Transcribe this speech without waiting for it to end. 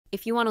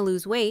If you want to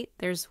lose weight,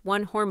 there's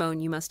one hormone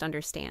you must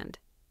understand: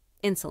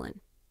 insulin.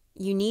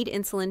 You need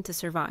insulin to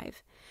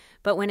survive.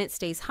 But when it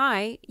stays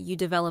high, you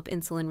develop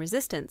insulin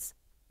resistance,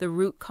 the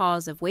root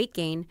cause of weight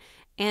gain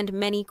and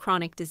many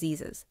chronic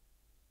diseases.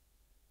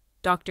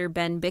 Dr.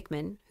 Ben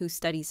Bikman, who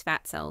studies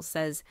fat cells,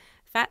 says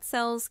fat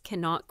cells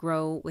cannot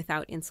grow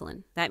without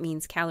insulin. That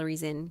means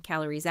calories in,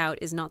 calories out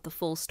is not the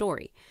full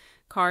story.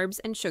 Carbs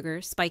and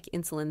sugar spike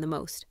insulin the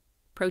most.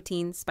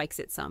 Protein spikes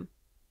it some.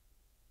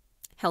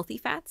 Healthy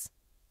fats?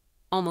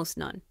 Almost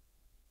none.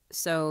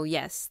 So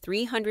yes,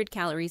 300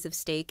 calories of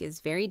steak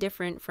is very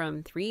different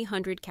from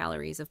 300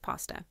 calories of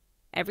pasta.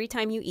 Every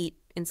time you eat,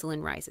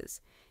 insulin rises.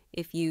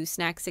 If you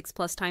snack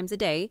 6+ times a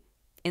day,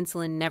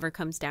 insulin never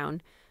comes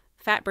down.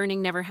 Fat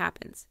burning never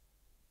happens.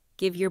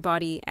 Give your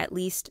body at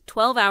least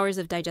 12 hours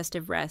of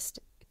digestive rest,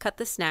 cut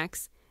the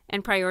snacks,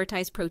 and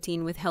prioritize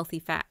protein with healthy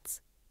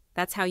fats.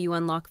 That's how you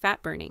unlock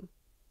fat burning.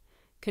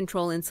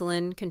 Control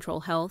insulin,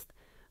 control health.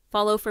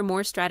 Follow for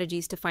more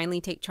strategies to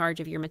finally take charge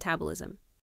of your metabolism.